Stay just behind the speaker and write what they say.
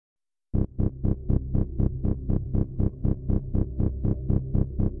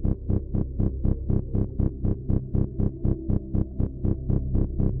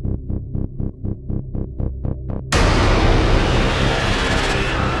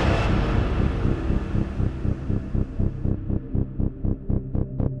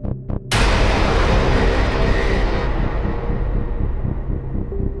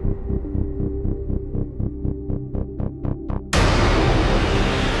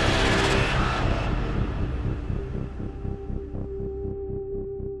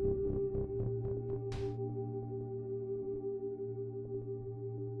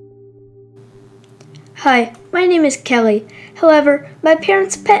Hi, my name is Kelly. However, my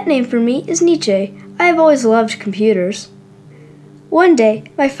parents' pet name for me is Nietzsche. I have always loved computers. One day,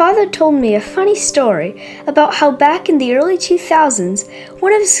 my father told me a funny story about how back in the early 2000s,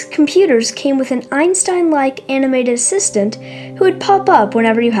 one of his computers came with an Einstein-like animated assistant who would pop up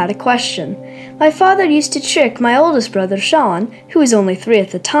whenever you had a question. My father used to trick my oldest brother, Sean, who was only 3 at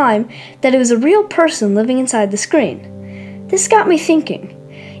the time, that it was a real person living inside the screen. This got me thinking.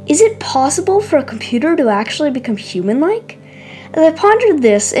 Is it possible for a computer to actually become human-like? As I pondered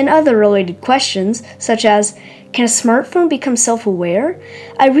this and other related questions, such as, can a smartphone become self-aware?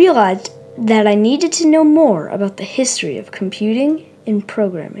 I realized that I needed to know more about the history of computing and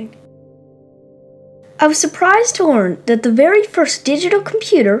programming. I was surprised to learn that the very first digital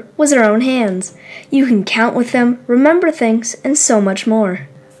computer was our own hands. You can count with them, remember things, and so much more.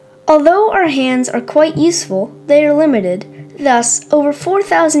 Although our hands are quite useful, they are limited. Thus, over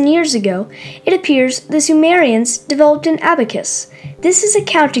 4,000 years ago, it appears the Sumerians developed an abacus. This is a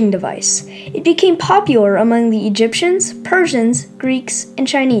counting device. It became popular among the Egyptians, Persians, Greeks, and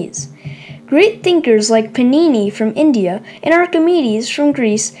Chinese. Great thinkers like Panini from India and Archimedes from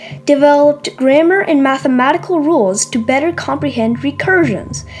Greece developed grammar and mathematical rules to better comprehend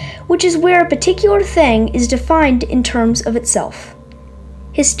recursions, which is where a particular thing is defined in terms of itself.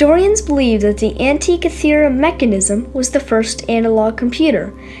 Historians believe that the Antikythera mechanism was the first analog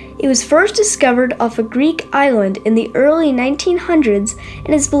computer. It was first discovered off a Greek island in the early 1900s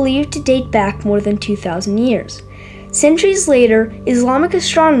and is believed to date back more than 2,000 years. Centuries later, Islamic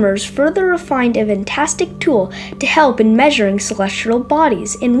astronomers further refined a fantastic tool to help in measuring celestial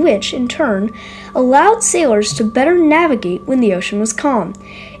bodies, in which, in turn, allowed sailors to better navigate when the ocean was calm.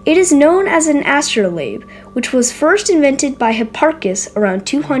 It is known as an astrolabe, which was first invented by Hipparchus around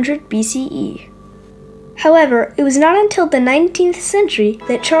 200 BCE. However, it was not until the 19th century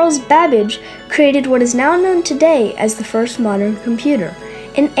that Charles Babbage created what is now known today as the first modern computer,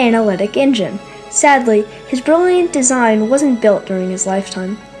 an analytic engine. Sadly, his brilliant design wasn't built during his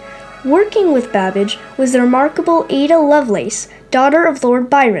lifetime. Working with Babbage was the remarkable Ada Lovelace, daughter of Lord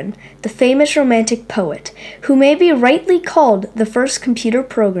Byron, the famous Romantic poet, who may be rightly called the first computer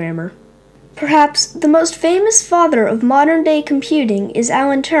programmer. Perhaps the most famous father of modern-day computing is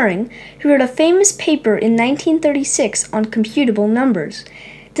Alan Turing, who wrote a famous paper in 1936 on computable numbers.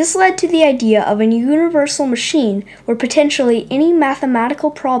 This led to the idea of a universal machine where potentially any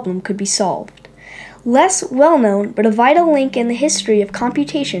mathematical problem could be solved. Less well-known, but a vital link in the history of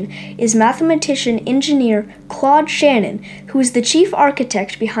computation is mathematician-engineer Claude Shannon, who is the chief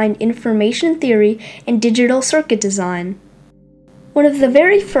architect behind information theory and digital circuit design. One of the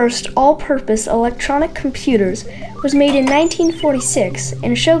very first all-purpose electronic computers was made in 1946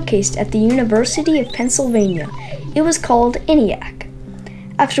 and showcased at the University of Pennsylvania. It was called ENIAC.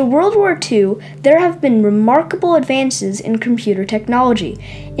 After World War II, there have been remarkable advances in computer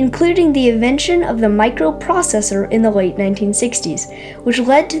technology, including the invention of the microprocessor in the late 1960s, which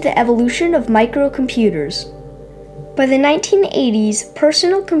led to the evolution of microcomputers. By the 1980s,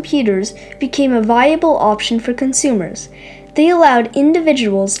 personal computers became a viable option for consumers. They allowed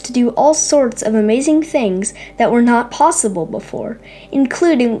individuals to do all sorts of amazing things that were not possible before,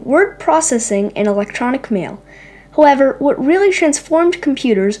 including word processing and electronic mail. However, what really transformed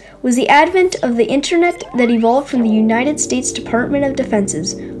computers was the advent of the Internet that evolved from the United States Department of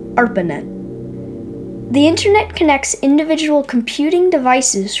Defense's ARPANET. The Internet connects individual computing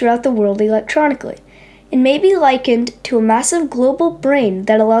devices throughout the world electronically. It may be likened to a massive global brain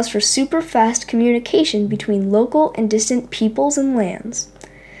that allows for super-fast communication between local and distant peoples and lands.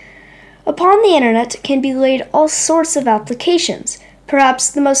 Upon the Internet can be laid all sorts of applications. Perhaps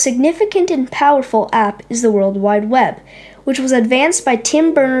the most significant and powerful app is the World Wide Web, which was advanced by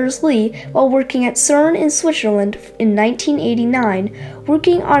Tim Berners-Lee while working at CERN in Switzerland in 1989,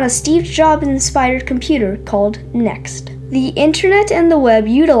 working on a Steve Jobs-inspired computer called NeXT. The Internet and the web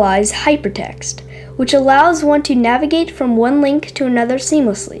utilize hypertext, which allows one to navigate from one link to another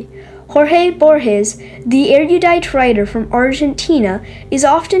seamlessly. Jorge Borges, the erudite writer from Argentina, is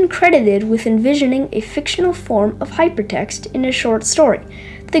often credited with envisioning a fictional form of hypertext in a short story,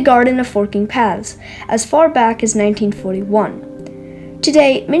 The Garden of Forking Paths, as far back as 1941.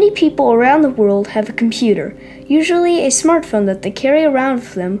 Today, many people around the world have a computer, usually a smartphone that they carry around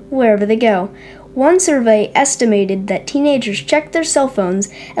with them wherever they go. One survey estimated that teenagers check their cell phones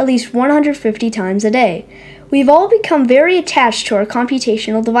at least 150 times a day. We've all become very attached to our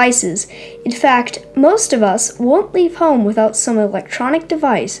computational devices. In fact, most of us won't leave home without some electronic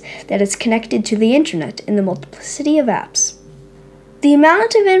device that is connected to the Internet in the multiplicity of apps. The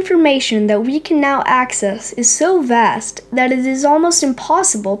amount of information that we can now access is so vast that it is almost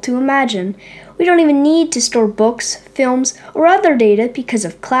impossible to imagine. We don't even need to store books, films, or other data because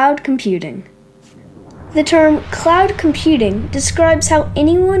of cloud computing. The term cloud computing describes how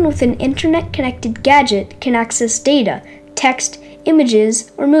anyone with an internet-connected gadget can access data, text,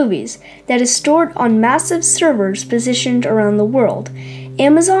 images, or movies that is stored on massive servers positioned around the world.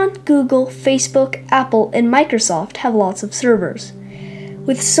 Amazon, Google, Facebook, Apple, and Microsoft have lots of servers.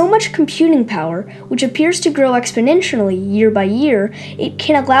 With so much computing power, which appears to grow exponentially year by year, it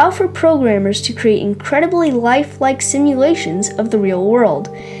can allow for programmers to create incredibly lifelike simulations of the real world.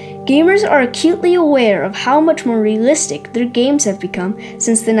 Gamers are acutely aware of how much more realistic their games have become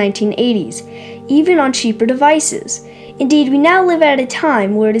since the 1980s, even on cheaper devices. Indeed, we now live at a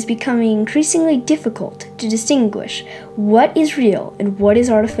time where it is becoming increasingly difficult to distinguish what is real and what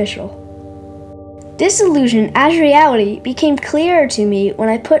is artificial. This illusion as reality became clearer to me when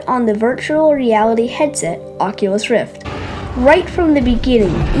I put on the virtual reality headset Oculus Rift. Right from the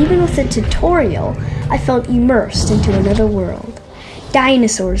beginning, even with the tutorial, I felt immersed into another world.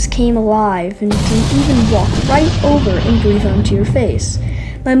 Dinosaurs came alive and can even walk right over and breathe onto your face.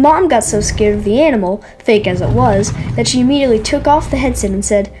 My mom got so scared of the animal, fake as it was, that she immediately took off the headset and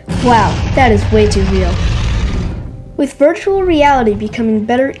said, "Wow, that is way too real." With virtual reality becoming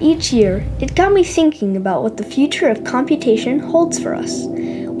better each year, it got me thinking about what the future of computation holds for us.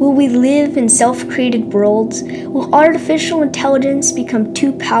 Will we live in self-created worlds? Will artificial intelligence become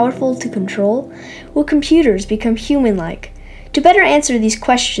too powerful to control? Will computers become human-like? To better answer these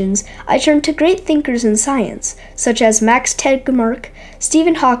questions, I turned to great thinkers in science, such as Max Tegmark,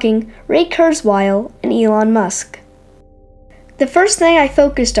 Stephen Hawking, Ray Kurzweil, and Elon Musk. The first thing I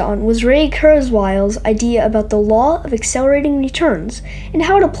focused on was Ray Kurzweil's idea about the law of accelerating returns and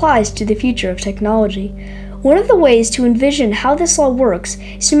how it applies to the future of technology. One of the ways to envision how this law works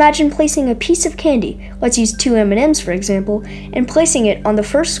is to imagine placing a piece of candy, let's use 2 M&Ms for example, and placing it on the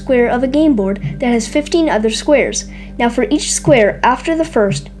first square of a game board that has 15 other squares. Now for each square after the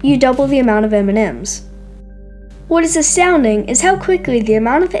first, you double the amount of M&Ms. What is astounding is how quickly the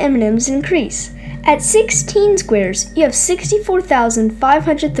amount of M&Ms increase. At 16 squares, you have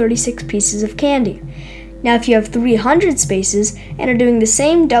 64,536 pieces of candy. Now if you have 300 spaces and are doing the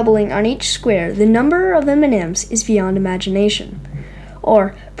same doubling on each square, the number of M&Ms is beyond imagination.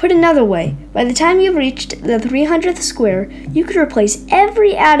 Or, put another way, by the time you've reached the 300th square, you could replace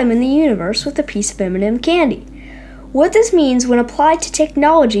every atom in the universe with a piece of M&M candy. What this means when applied to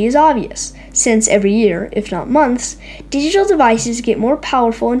technology is obvious, since every year, if not months, digital devices get more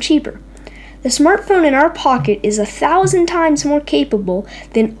powerful and cheaper. The smartphone in our pocket is 1,000 times more capable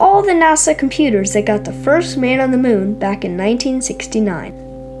than all the NASA computers that got the first man on the moon back in 1969.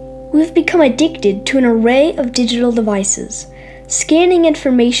 We've become addicted to an array of digital devices. Scanning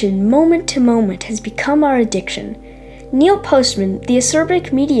information moment to moment has become our addiction. Neil Postman, the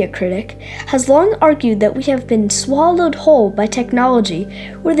acerbic media critic, has long argued that we have been swallowed whole by technology,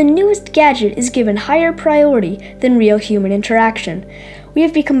 where the newest gadget is given higher priority than real human interaction. We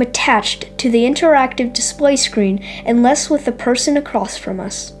have become attached to the interactive display screen and less with the person across from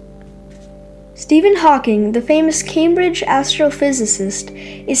us. Stephen Hawking, the famous Cambridge astrophysicist,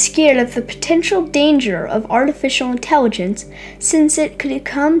 is scared of the potential danger of artificial intelligence since it could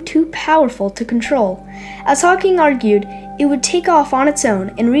become too powerful to control. As Hawking argued, it would take off on its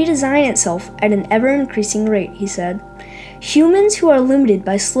own and redesign itself at an ever-increasing rate, he said. Humans who are limited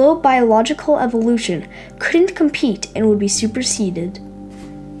by slow biological evolution couldn't compete and would be superseded.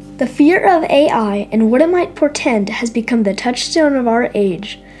 The fear of AI and what it might portend has become the touchstone of our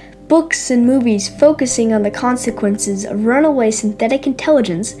age. Books and movies focusing on the consequences of runaway synthetic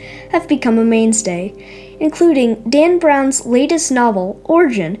intelligence have become a mainstay, including Dan Brown's latest novel,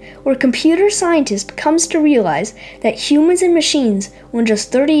 Origin, where a computer scientist comes to realize that humans and machines will in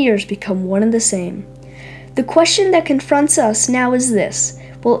just 30 years become one and the same. The question that confronts us now is this: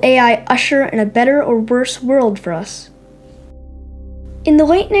 will AI usher in a better or worse world for us? In the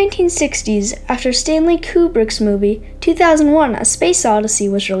late 1960s, after Stanley Kubrick's movie 2001: A Space Odyssey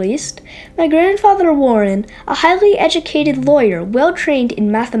was released, my grandfather Warren, a highly educated lawyer well-trained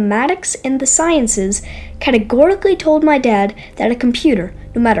in mathematics and the sciences, categorically told my dad that a computer,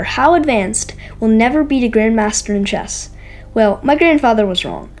 no matter how advanced, will never beat a grandmaster in chess. Well, my grandfather was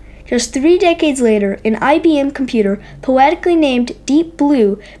wrong. Just 3 decades later, an IBM computer poetically named Deep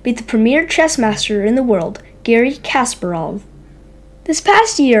Blue beat the premier chess master in the world, Garry Kasparov. This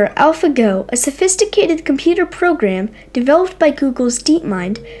past year, AlphaGo, a sophisticated computer program developed by Google's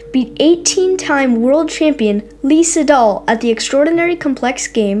DeepMind, beat 18-time world champion Lee Sedol at the extraordinary complex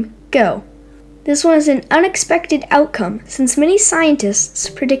game Go. This was an unexpected outcome, since many scientists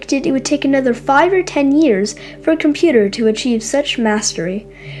predicted it would take another 5 or 10 years for a computer to achieve such mastery.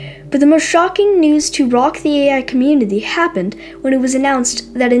 But the most shocking news to rock the AI community happened when it was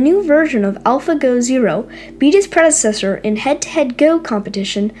announced that a new version of AlphaGo Zero beat its predecessor in head-to-head Go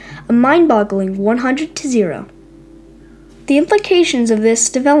competition, a mind-boggling 100-0. The implications of this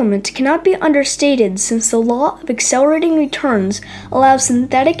development cannot be understated, since the law of accelerating returns allows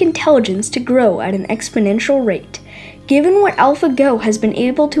synthetic intelligence to grow at an exponential rate. Given what AlphaGo has been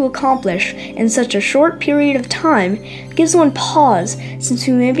able to accomplish in such a short period of time, it gives one pause, since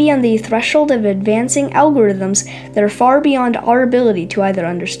we may be on the threshold of advancing algorithms that are far beyond our ability to either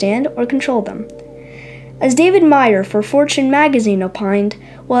understand or control them. As David Meyer for Fortune magazine opined,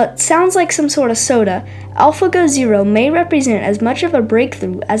 while it sounds like some sort of soda, AlphaGo Zero may represent as much of a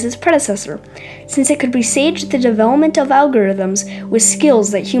breakthrough as its predecessor, since it could presage the development of algorithms with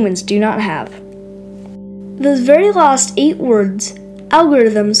skills that humans do not have. Those very last 8 words,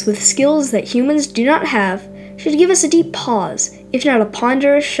 algorithms with skills that humans do not have, should give us a deep pause, if not a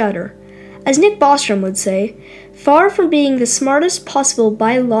ponderous shudder. As Nick Bostrom would say, far from being the smartest possible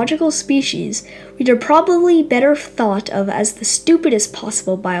biological species, we are probably better thought of as the stupidest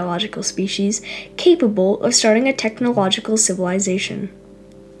possible biological species capable of starting a technological civilization.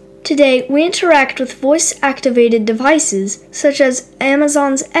 Today, we interact with voice-activated devices such as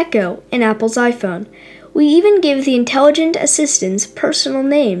Amazon's Echo and Apple's iPhone. We even give the intelligent assistants personal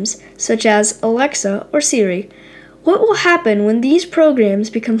names, such as Alexa or Siri. What will happen when these programs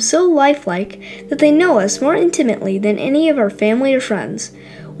become so lifelike that they know us more intimately than any of our family or friends?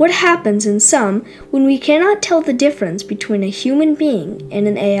 What happens in some when we cannot tell the difference between a human being and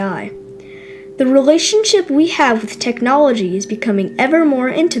an AI? The relationship we have with technology is becoming ever more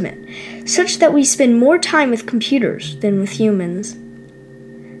intimate, such that we spend more time with computers than with humans.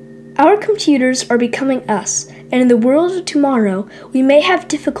 Our computers are becoming us, and in the world of tomorrow, we may have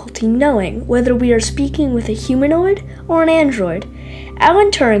difficulty knowing whether we are speaking with a humanoid or an android.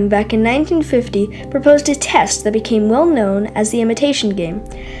 Alan Turing, back in 1950, proposed a test that became well known as the imitation game.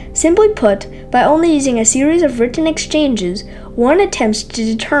 Simply put, by only using a series of written exchanges, one attempts to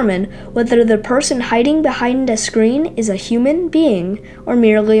determine whether the person hiding behind a screen is a human being or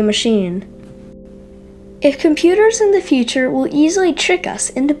merely a machine. If computers in the future will easily trick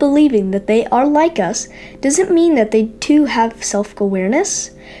us into believing that they are like us, does it mean that they too have self-awareness?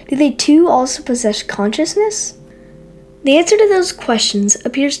 Do they too also possess consciousness? The answer to those questions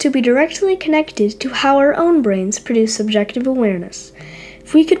appears to be directly connected to how our own brains produce subjective awareness.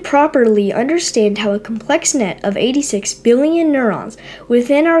 If we could properly understand how a complex net of 86 billion neurons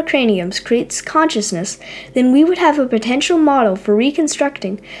within our craniums creates consciousness, then we would have a potential model for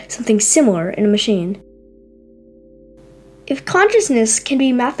reconstructing something similar in a machine. If consciousness can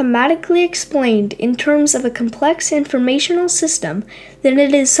be mathematically explained in terms of a complex informational system, then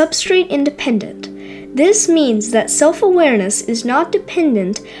it is substrate independent. This means that self-awareness is not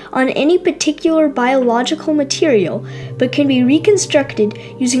dependent on any particular biological material, but can be reconstructed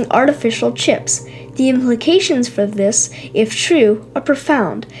using artificial chips. The implications for this, if true, are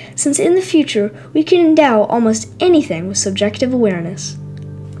profound, since in the future we can endow almost anything with subjective awareness.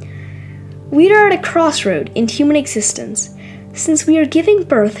 We are at a crossroad in human existence, since we are giving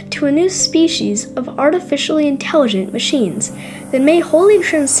birth to a new species of artificially intelligent machines that may wholly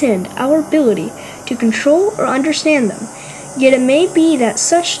transcend our ability to control or understand them. Yet it may be that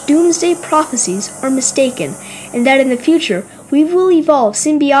such doomsday prophecies are mistaken, and that in the future we will evolve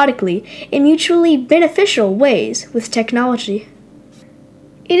symbiotically in mutually beneficial ways with technology.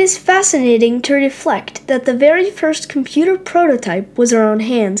 It is fascinating to reflect that the very first computer prototype was our own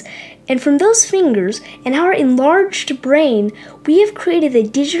hands, and from those fingers and our enlarged brain, we have created a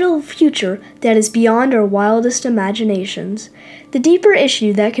digital future that is beyond our wildest imaginations. The deeper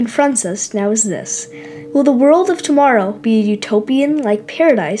issue that confronts us now is this: will the world of tomorrow be a utopian-like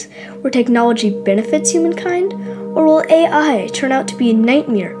paradise where technology benefits humankind, or will AI turn out to be a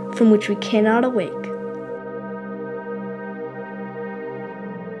nightmare from which we cannot awake?